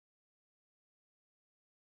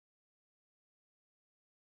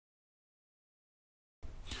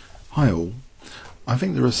Hi all. I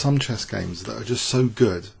think there are some chess games that are just so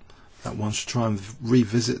good that one should try and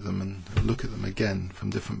revisit them and look at them again from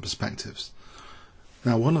different perspectives.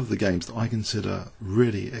 Now, one of the games that I consider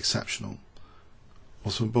really exceptional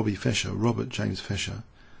was from Robert James Fischer,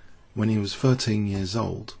 when he was 13 years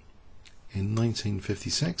old in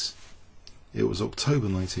 1956. It was October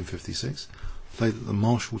 1956, played at the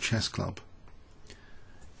Marshall Chess Club.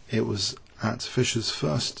 It was at Fischer's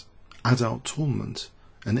first adult tournament,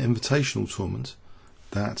 an invitational tournament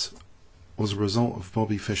that was a result of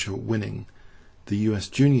Bobby Fischer winning the US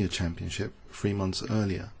Junior Championship 3 months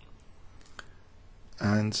earlier.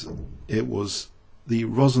 And it was the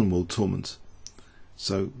Rosenwald tournament,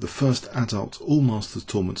 so the first adult All-Masters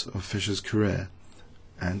tournament of Fischer's career.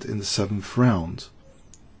 And in the 7th round,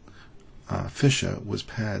 Fischer was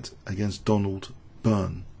paired against Donald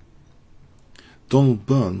Byrne. Donald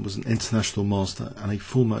Byrne was an international master and a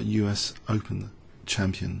former US Open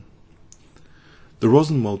champion. The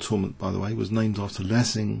Rosenwald tournament, by the way, was named after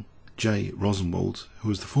Lessing J. Rosenwald, who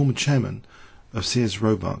was the former chairman of Sears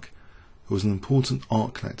Roebuck, who was an important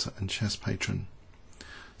art collector and chess patron.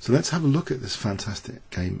 So let's have a look at this fantastic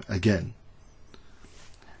game again.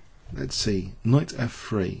 Let's see, knight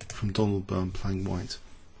f3 from Donald Byrne playing white.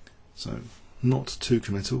 So not too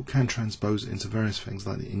committal, can transpose into various things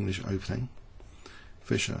like the English opening.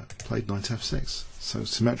 Fischer played knight f6, so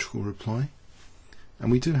symmetrical reply.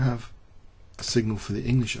 And we do have a signal for the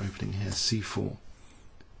English opening here, c4.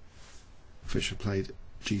 Fischer played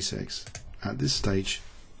g6. At this stage,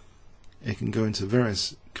 it can go into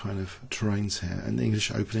various kind of terrains here. An English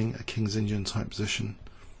opening, a King's Indian type position.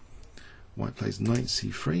 White plays knight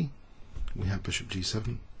c3. We have bishop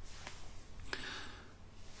g7.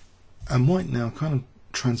 And white now kind of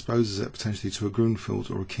transposes it potentially to a Grünfeld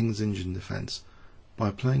or a King's Indian defence by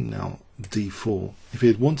playing now d4. If he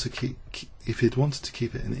had wanted to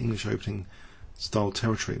keep it in English opening style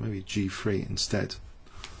territory, maybe g3 instead.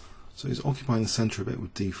 So he's occupying the centre a bit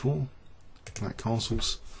with d4, black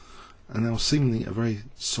castles, and now seemingly a very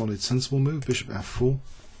solid, sensible move, bishop f4.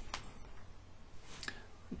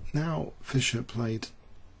 Now Fischer played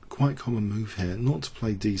quite common move here, not to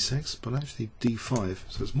play d6, but actually d5.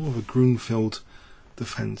 So it's more of a Grünfeld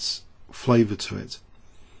Defence flavour to it.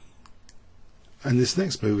 And this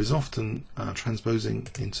next move is often transposing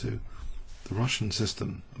into the Russian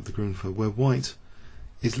system of the Grünfeld, where white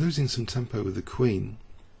is losing some tempo with the queen,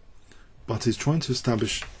 but is trying to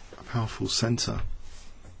establish a powerful centre.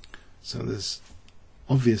 So there's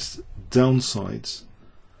obvious downsides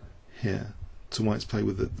here to white's play,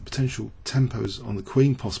 with the potential tempos on the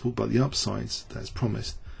queen possible, but the upsides that's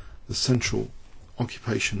promised, the central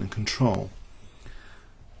occupation and control.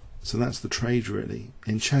 So that's the trade really.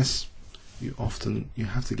 In chess, you have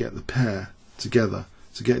to get the pair together.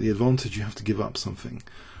 To get the advantage, you have to give up something.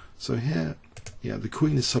 So here, yeah, the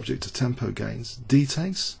queen is subject to tempo gains. D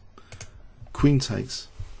takes, queen takes.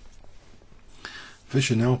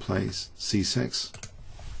 Fischer now plays c6.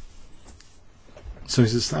 So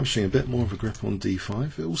he's establishing a bit more of a grip on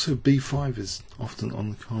d5. Also, b5 is often on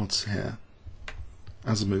the cards here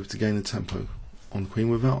as a move to gain the tempo on the queen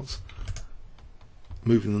without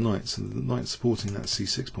moving the knight. So the knight supporting that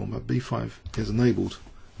c6 pawn, but b5 is enabled,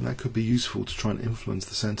 and that could be useful to try and influence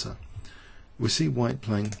the centre. We see white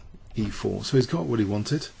playing e4, so he's got what he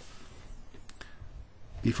wanted.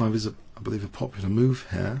 e5 is, I believe, a popular move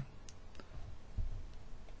here,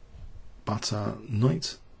 but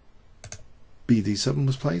knight bd7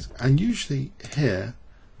 was played, and usually here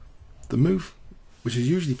the move which is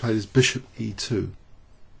usually played is bishop e2.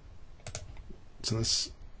 So there's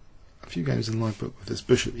a few games in my book with this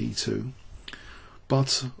bishop e2,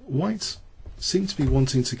 but white seemed to be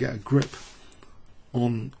wanting to get a grip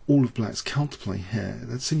on all of black's counterplay here.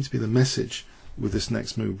 That seems to be the message with this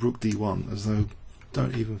next move, rook d1, as though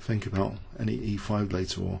don't even think about any e5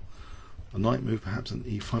 later, or a knight move perhaps an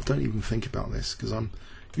e5. Don't even think about this, because I'm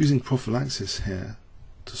using prophylaxis here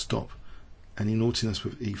to stop any naughtiness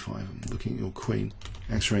with e5. I'm looking at your queen,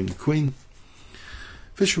 x-raying the queen.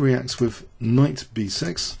 Fischer reacts with knight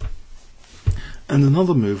b6, and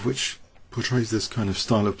another move which portrays this kind of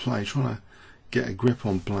style of play, trying to get a grip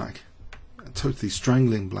on black, totally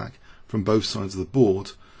strangling black from both sides of the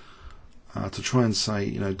board, to try and say,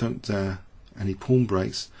 you know, don't dare any pawn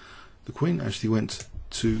breaks. The queen actually went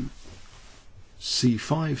to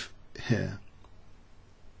c5 here.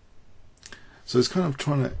 So it's kind of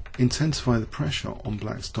trying to intensify the pressure on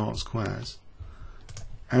black's dark squares.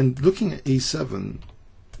 And looking at e7,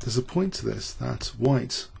 there's a point to this, that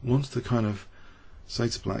white wants to kind of say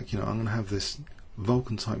to black, you know, I'm going to have this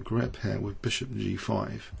Vulcan type grip here with bishop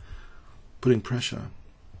g5, putting pressure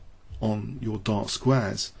on your dark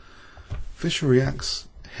squares. Fischer reacts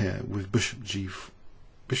here with bishop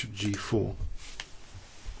g4.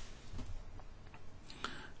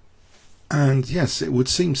 And yes, it would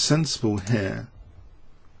seem sensible here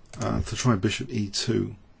to try bishop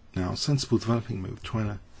e2 now. Sensible developing move, trying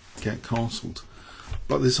to get castled.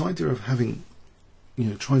 But this idea of having,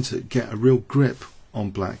 trying to get a real grip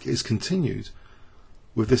on black is continued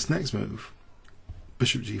with this next move,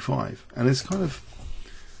 bishop g5. And it's kind of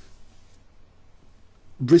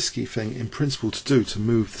risky thing in principle to do, to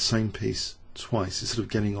move the same piece twice instead of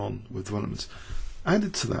getting on with developments.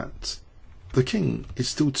 Added to that, the king is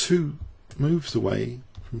still 2 moves away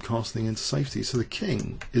from castling into safety, so the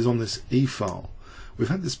king is on this e file. We've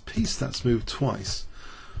had this piece that's moved twice,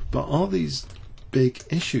 but are these big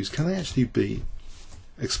issues? Can they actually be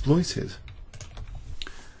exploited?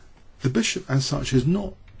 The bishop as such is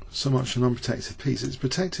not so much an unprotected piece. It's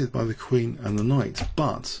protected by the queen and the knight,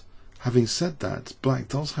 but having said that, black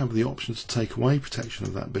does have the option to take away protection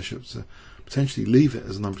of that bishop, to potentially leave it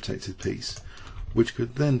as an unprotected piece, which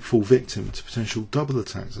could then fall victim to potential double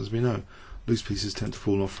attacks. As we know, loose pieces tend to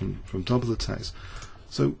fall off from double attacks.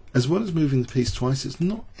 So as well as moving the piece twice, it's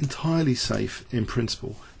not entirely safe in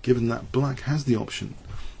principle, given that black has the option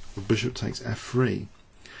of bishop takes f3.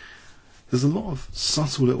 There's a lot of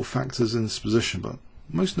subtle little factors in this position, but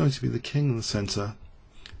most notably the king in the centre,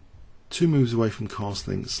 2 moves away from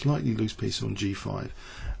castling, slightly loose piece on g5,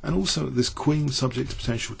 and also this queen subject to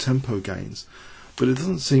potential tempo gains. But it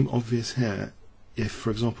doesn't seem obvious here if,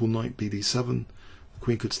 for example, knight bd7, the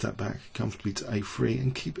queen could step back comfortably to a3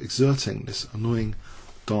 and keep exerting this annoying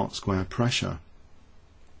dark square pressure.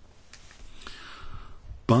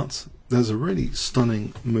 But there's a really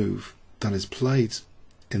stunning move that is played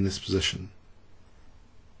in this position.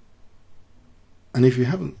 And if you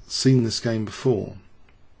haven't seen this game before,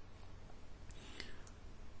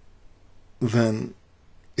 then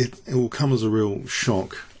it will come as a real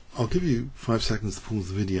shock. I'll give you 5 seconds to pause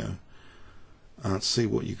the video to see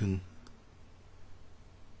what you can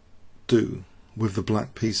do with the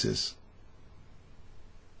black pieces.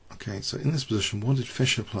 Okay, so in this position, what did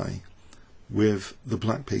Fischer play with the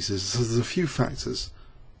black pieces? So there's a few factors,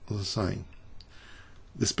 as I say.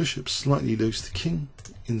 This bishop's slightly loose, the king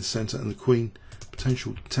in the centre and the queen,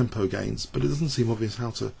 potential tempo gains, but it doesn't seem obvious how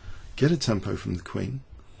to get a tempo from the queen.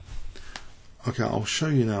 Okay, I'll show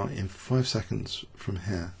you now in 5 seconds from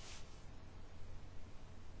here.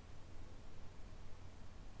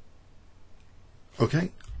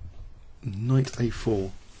 Okay, knight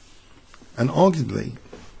a4. And arguably,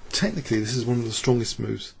 technically, this is one of the strongest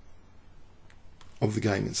moves of the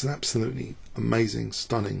game. It's an absolutely amazing,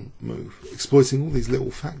 stunning move, exploiting all these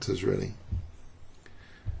little factors, really.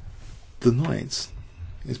 The knight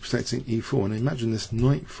is protecting e4, and imagine this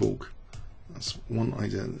knight fork. That's one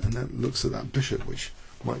idea, and that looks at that bishop, which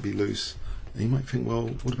might be loose. And you might think, well,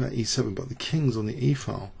 what about e7? But the king's on the e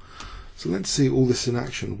file. So let's see all this in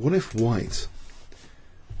action. What if white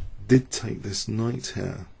did take this knight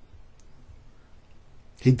here?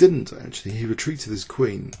 He didn't actually, he retreated his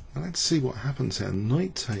queen. Now let's see what happens here.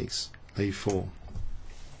 Knight takes a4.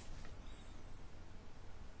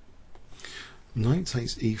 Knight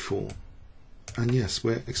takes e4. And yes,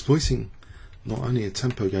 we're exploiting not only a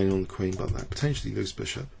tempo gain on the queen, but that potentially loose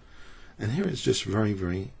bishop. And here it's just very,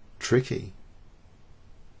 very tricky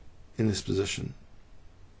in this position.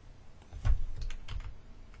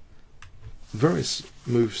 Various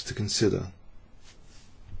moves to consider.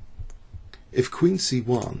 If queen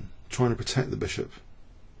c1, trying to protect the bishop,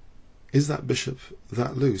 is that bishop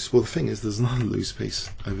that loose? Well, the thing is, there's another loose piece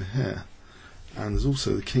over here, and there's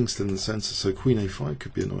also the king still in the centre, so queen a5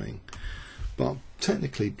 could be annoying. But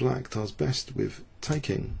technically, black does best with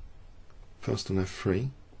taking first on f3,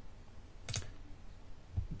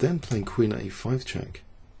 then playing queen a5 check,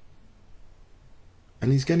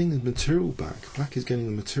 and he's getting the material back. Black is getting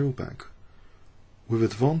the material back with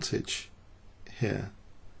advantage here.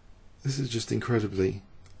 This is just incredibly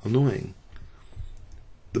annoying.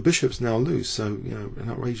 The bishop's now loose, so an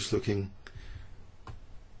outrageous looking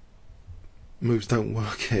moves don't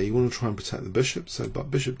work here. You want to try and protect the bishop, so but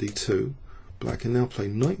bishop d2, black can now play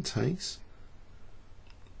knight takes,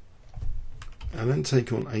 and then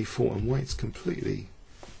take on a4, and white's completely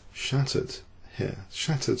shattered here.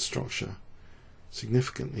 Shattered structure,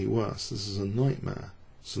 significantly worse. This is a nightmare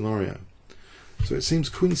scenario. So it seems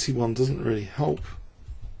queen c1 doesn't really help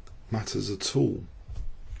matters at all.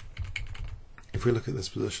 If we look at this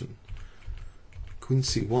position, queen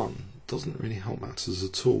c1 doesn't really help matters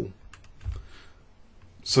at all.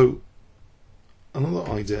 So another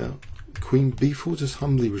idea, queen b4, just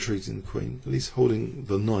humbly retreating the queen, at least holding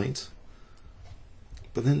the knight,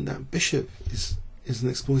 but then that bishop is is an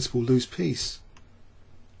exploitable loose piece.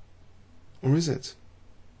 Or is it?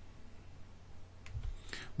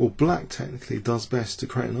 Well, black technically does best to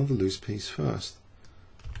create another loose piece first.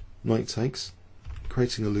 Knight takes,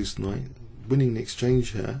 creating a loose knight, winning the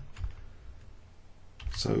exchange here.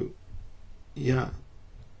 So, yeah,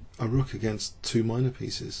 a rook against two minor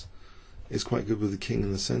pieces is quite good with the king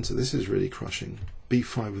in the centre. This is really crushing.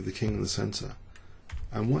 b5 with the king in the centre.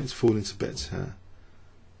 And white's falling to bits here.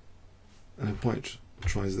 And if white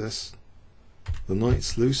tries this, the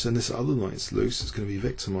knight's loose, and this other knight's loose. It's going to be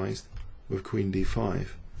victimised with queen d5.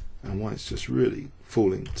 And white's just really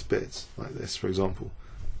falling to bits, like this, for example.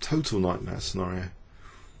 Total nightmare scenario.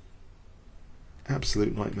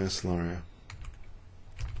 Absolute nightmare scenario.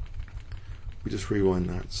 We just rewind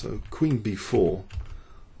that. So queen b4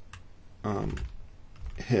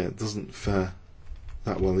 here doesn't fare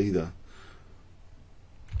that well either.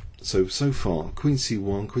 So far, queen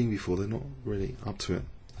c1, queen b4, they're not really up to it.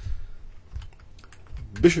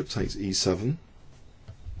 Bishop takes e7.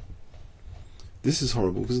 This is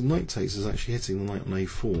horrible because knight takes is actually hitting the knight on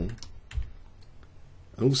a4.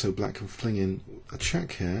 And also black can fling in a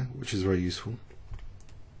check here, which is very useful.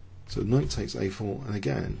 So knight takes a4, and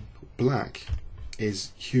again, black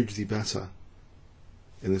is hugely better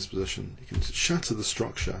in this position. You can shatter the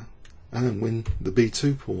structure and then win the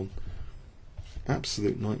b2 pawn.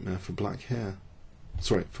 Absolute nightmare for black here.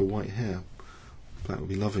 Sorry, for white here. Black will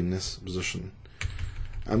be loving this position.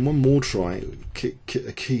 And one more try,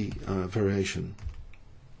 a key variation.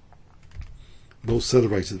 Most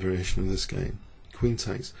celebrated variation of this game. Queen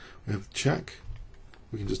takes. We have check.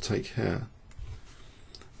 We can just take here.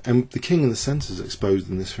 And the king in the centre is exposed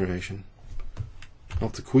in this variation.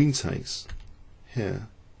 After queen takes, here,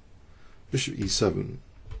 bishop e7,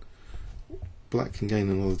 black can gain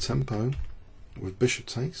another tempo with bishop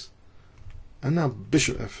takes. And now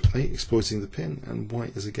bishop f8 exploiting the pin, and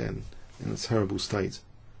white is again in a terrible state.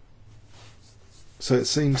 So it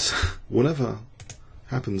seems whatever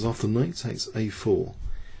happens after knight takes a4,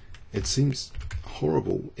 it seems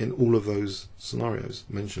horrible in all of those scenarios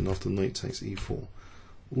mentioned after knight takes e4.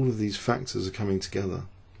 All of these factors are coming together.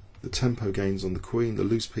 The tempo gains on the queen, the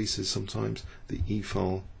loose pieces sometimes, the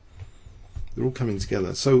e-file, they're all coming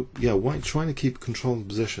together. So yeah, white trying to keep control of the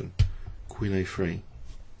position. Queen a3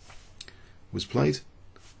 was played.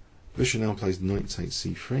 Fischer now plays knight takes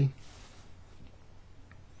c3.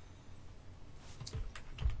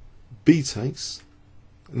 B takes,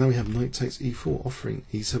 and now we have knight takes e4, offering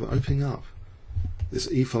e7, opening up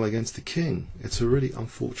this e-file against the king. It's a really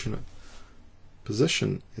unfortunate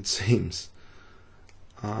position, it seems.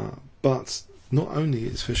 But not only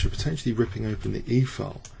is Fischer potentially ripping open the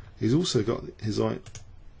e-file, he's also got his eye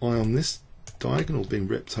on this diagonal being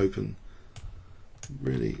ripped open.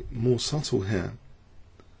 Really more subtle here.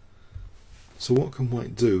 So what can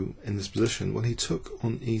white do in this position? Well, he took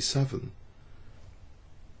on e7.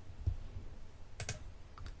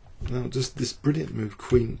 Now just this brilliant move,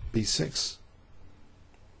 queen b6,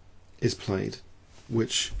 is played,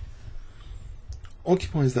 which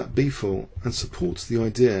occupies that b-file and supports the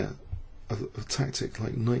idea of a tactic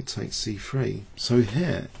like knight takes c3. So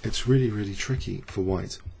here it's really tricky for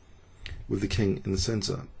white with the king in the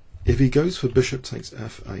centre. If he goes for bishop takes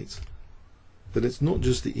f8, then it's not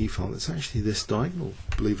just the e-file, it's actually this diagonal,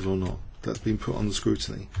 believe it or not, that's been put under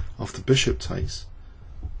scrutiny. After bishop takes,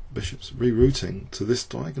 bishop's rerouting to this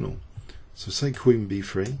diagonal. So say queen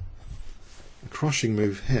b3, a crushing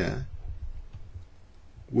move here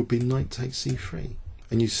would be knight takes c3,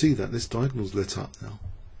 and you see that this diagonal's lit up now.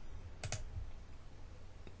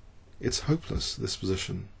 It's hopeless, this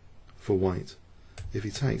position, for white. If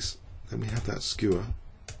he takes, then we have that skewer.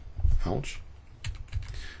 Ouch.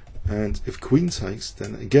 And if queen takes,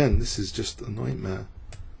 then again this is just a nightmare.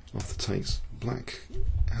 After takes, black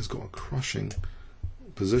has got a crushing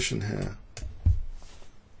position here.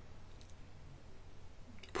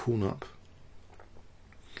 Pawn up,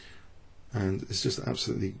 and it's just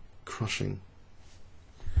absolutely crushing.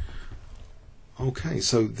 Okay,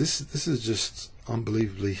 so this is just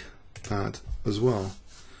unbelievably bad as well.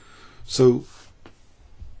 So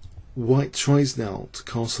white tries now to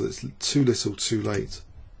castle. It's too little, too late.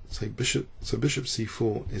 So bishop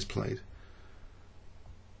c4 is played.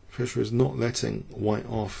 Fischer is not letting white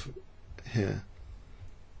off here.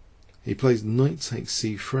 He plays knight takes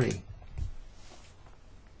c3.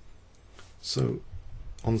 So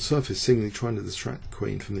on the surface, seemingly trying to distract the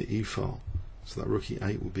queen from the e-file, so that rook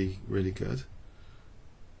e8 will be really good.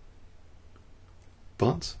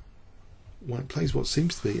 But white plays what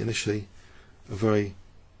seems to be initially a very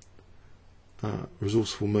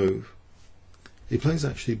resourceful move. He plays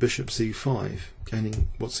actually bishop c5, gaining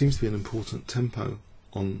what seems to be an important tempo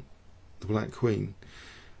on the black queen.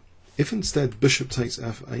 If instead bishop takes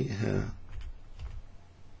f8 here,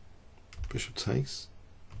 bishop takes,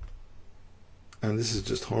 and this is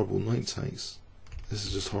just horrible, knight takes, this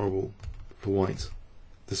is just horrible for white,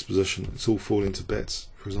 this position, it's all falling to bits,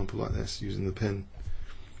 for example like this, using the pin.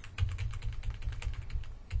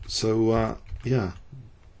 So yeah,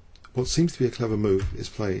 what seems to be a clever move is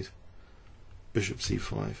played, bishop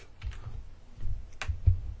c5.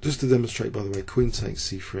 Just to demonstrate, by the way, queen takes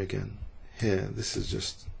c3 again. Here, this is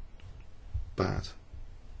just bad.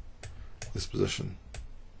 This position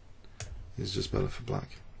is just better for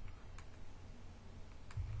black.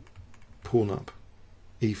 Pawn up,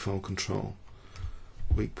 e-file control,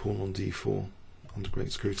 weak pawn on d4, under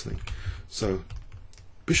great scrutiny. So,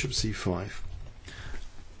 bishop c5.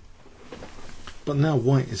 But now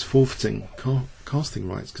white is forfeiting casting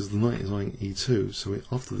rights because the knight is eyeing e2, so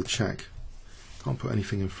after the check, can't put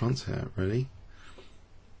anything in front here, really.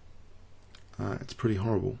 It's pretty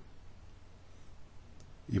horrible.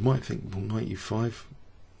 You might think, well, knight e5,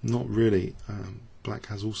 not really. Black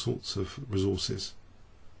has all sorts of resources.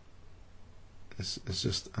 It's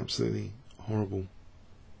just absolutely horrible.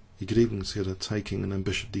 You could even consider taking and then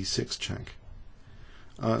bishop d6 check.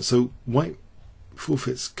 So white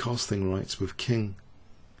forfeits casting rights with king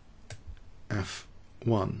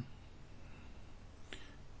f1.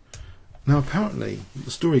 Now apparently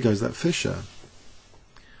the story goes that Fischer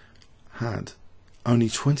had only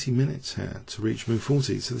 20 minutes here to reach move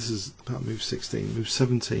 40, so this is about move 16, move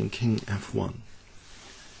 17, king f1.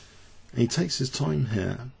 And he takes his time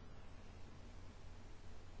here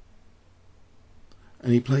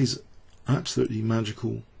and he plays an absolutely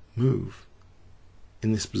magical move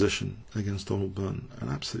in this position against Donald Byrne, an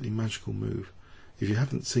absolutely magical move. If you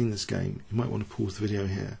haven't seen this game, you might want to pause the video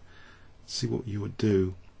here, see what you would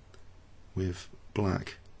do with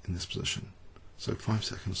black in this position. So 5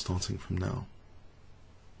 seconds starting from now.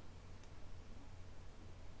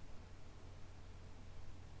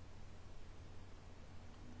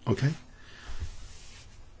 Okay,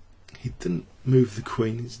 he didn't move the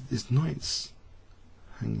queen, his knight's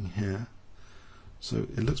hanging here, so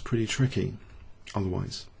it looks pretty tricky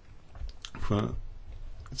otherwise. It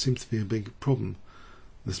seems to be a big problem,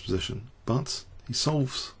 this position, but he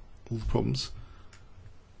solves all the problems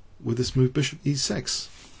with this move bishop e6,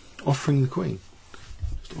 offering the queen,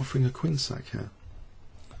 just offering a queen sack here.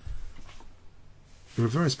 There are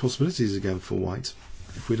various possibilities again for white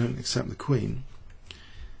if we don't accept the queen.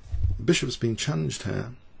 The bishop's been challenged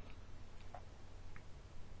here.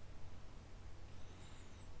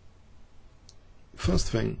 First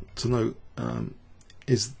thing to note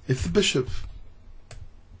is if the bishop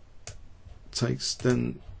takes,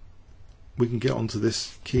 then we can get onto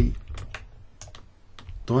this key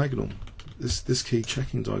diagonal, this key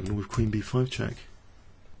checking diagonal with queen b5 check.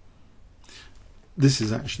 This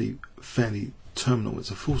is actually fairly terminal.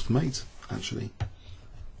 It's a forced mate actually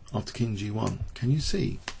after king g1. Can you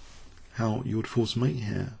see how you would force mate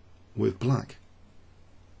here with black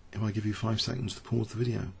if I give you 5 seconds to pause the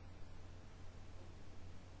video?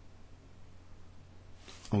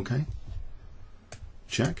 Okay,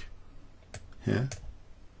 check here,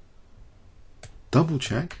 double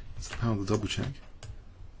check, it's the power of the double check,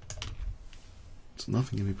 so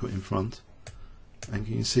nothing can be put in front, and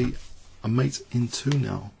you can see a mate in 2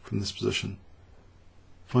 now from this position.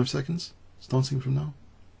 5 seconds starting from now.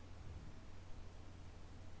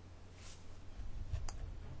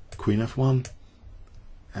 Queen f1,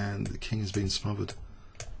 and the king has been smothered.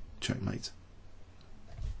 Checkmate.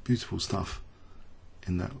 Beautiful stuff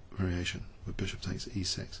in that variation where bishop takes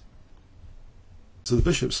e6. So the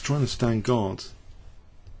bishop's trying to stand guard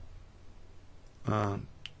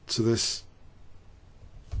to this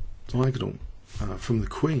diagonal from the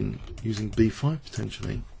queen using b5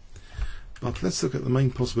 potentially. But let's look at the main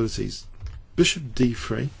possibilities. Bishop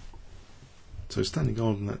d3, so standing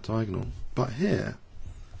guard on that diagonal. But here,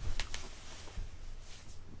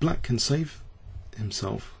 black can save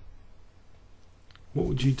himself. What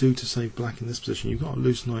would you do to save black in this position? You've got a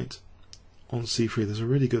loose knight on c3. There's a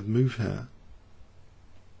really good move here.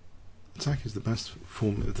 Attack is the best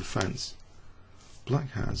form of defence.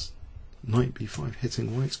 Black has knight b5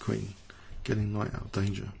 hitting white's queen, getting knight out of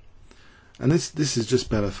danger. And this is just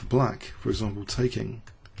better for black. For example, taking,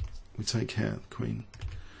 we take here the queen,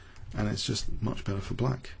 and it's just much better for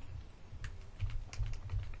black.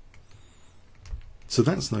 So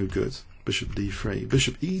that's no good. Bishop d3,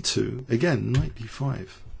 bishop e2, again knight b5,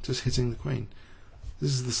 just hitting the queen.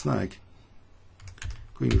 This is the snag.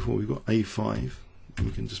 Queen before, we've got a5, and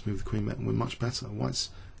we can just move the queen back and we're much better.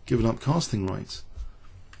 White's given up casting rights.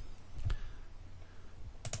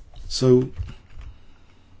 So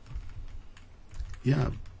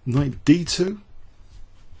yeah, knight d2.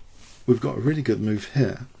 We've got a really good move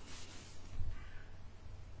here.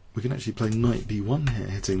 We can actually play knight b1 here,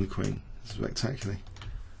 hitting the queen spectacularly.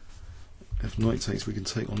 If knight takes, we can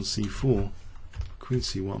take on c4, queen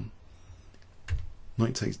c1.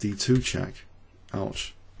 Knight takes d2 check.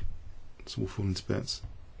 Ouch. It's all falling to bits.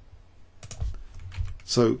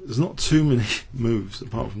 So there's not too many moves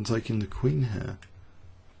apart from taking the queen here.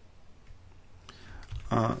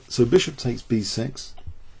 So bishop takes b6.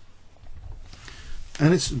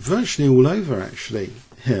 And it's virtually all over actually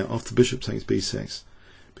here after bishop takes b6.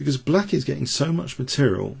 Because black is getting so much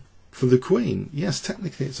material for the queen. Yes,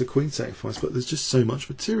 technically it's a queen sacrifice, but there's just so much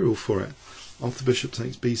material for it after bishop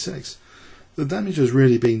takes b6. The damage has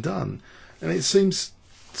really been done. And it seems,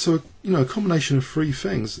 so a combination of three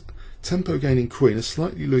things: tempo gaining queen, a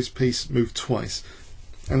slightly loose piece moved twice,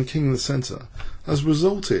 and king in the centre, has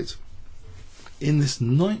resulted in this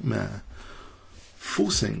nightmare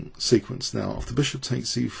forcing sequence now after bishop takes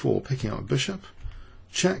c4, picking up a bishop,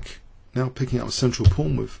 check, now picking up a central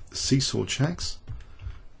pawn with seesaw checks,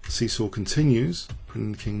 seesaw continues,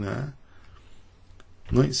 putting the king there,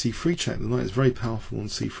 knight c3 check, the knight is very powerful on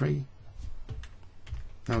c3,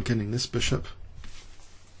 now getting this bishop.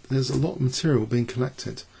 There's a lot of material being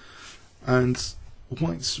collected, and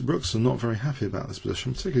white's rooks are not very happy about this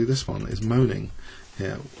position, particularly this one is moaning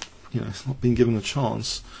here. It's not been given a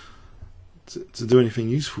chance to do anything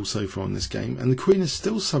useful so far in this game, and the queen is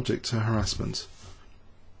still subject to harassment.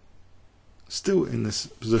 Still in this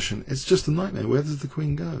position. It's just a nightmare. Where does the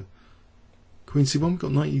queen go? Queen c1, we've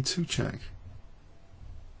got knight e2 check.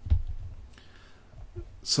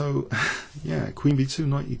 So, yeah, queen b2,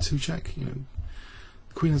 knight e2 check.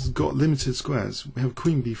 The queen has got limited squares. We have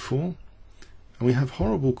queen b4, and we have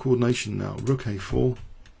horrible coordination now. Rook a4.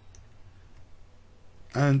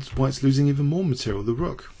 And white's losing even more material, the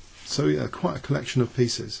rook. So yeah, quite a collection of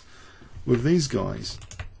pieces, with these guys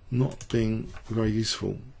not being very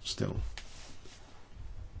useful still.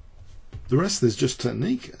 The rest is just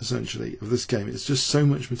technique, essentially, of this game. It's just so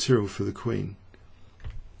much material for the queen.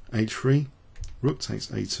 h3, rook takes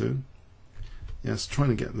a2. Yes, trying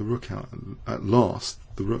to get the rook out at last.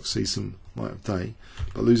 The rook sees some light of day,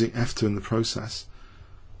 but losing f2 in the process.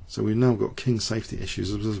 So we've now got king safety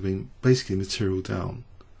issues. There's been basically material down.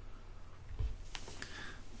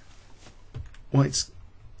 White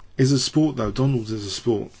is a sport though. Donald is a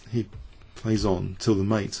sport. He plays on till the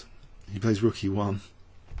mate. He plays rook e1.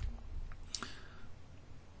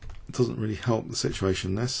 It doesn't really help the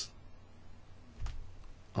situation this.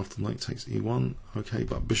 After knight takes e1. Okay,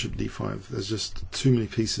 but bishop d5. There's just too many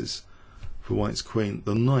pieces for white's queen.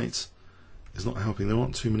 The knight is not helping. There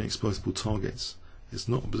aren't too many exploitable targets. It's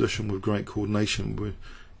not a position with great coordination with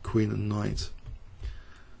queen and knight.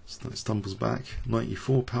 So knight stumbles back. Knight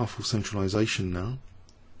e4, powerful centralisation now.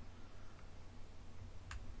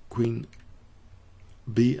 Queen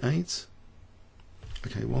b8.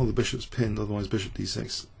 Okay, well the bishop's pinned, otherwise bishop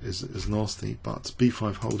d6 is nasty, but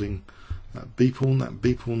b5 holding that b pawn. That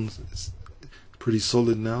b pawn is pretty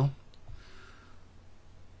solid now.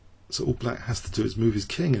 So all black has to do is move his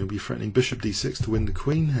king, and he'll be threatening bishop d6 to win the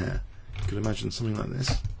queen here. You could imagine something like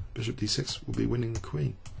this. Bishop d6 will be winning the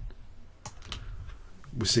queen.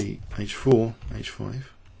 We see h4, h5.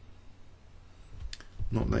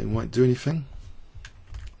 Not letting white do anything.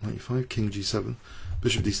 Knight e5, king g7.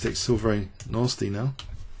 Bishop d6 still very nasty now.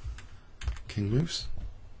 King moves.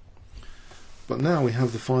 But now we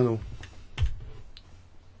have the final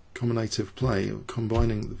combinative play,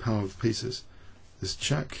 combining the power of the pieces. This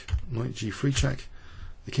check, knight g3 check.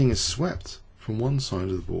 The king is swept from one side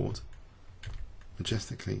of the board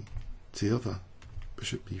majestically to the other.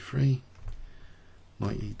 Bishop b3,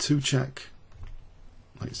 knight e2 check,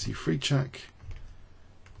 knight c3 check,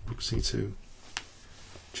 rook c2,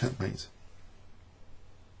 checkmate.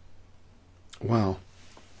 Wow.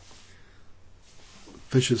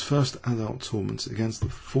 Fischer's first adult tournament against the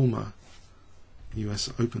former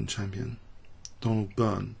US Open champion Donald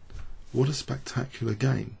Byrne. What a spectacular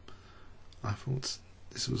game. I thought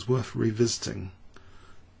this was worth revisiting.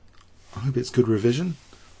 I hope it's good revision.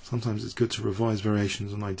 Sometimes it's good to revise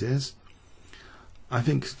variations on ideas. I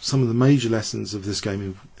think some of the major lessons of this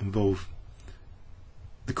game involve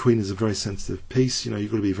the queen is a very sensitive piece.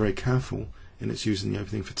 You've got to be very careful in its use in the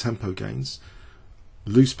opening for tempo gains.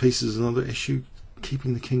 Loose pieces is another issue.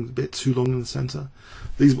 Keeping the king a bit too long in the centre.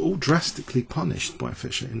 These were all drastically punished by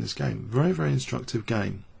Fischer in this game. Very, very instructive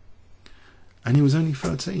game. And he was only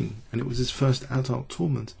 13, and it was his first adult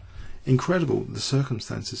tournament. Incredible the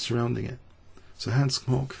circumstances surrounding it. So Hans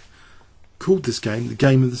Kmoch called this game the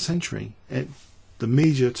game of the century. The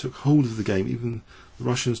media took hold of the game. Even the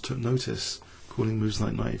Russians took notice, calling moves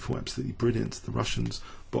like knight e4 absolutely brilliant. The Russians,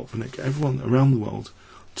 Botvinnik, everyone around the world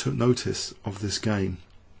took notice of this game.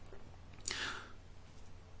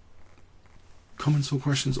 Comments or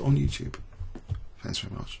questions on YouTube? Thanks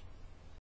very much.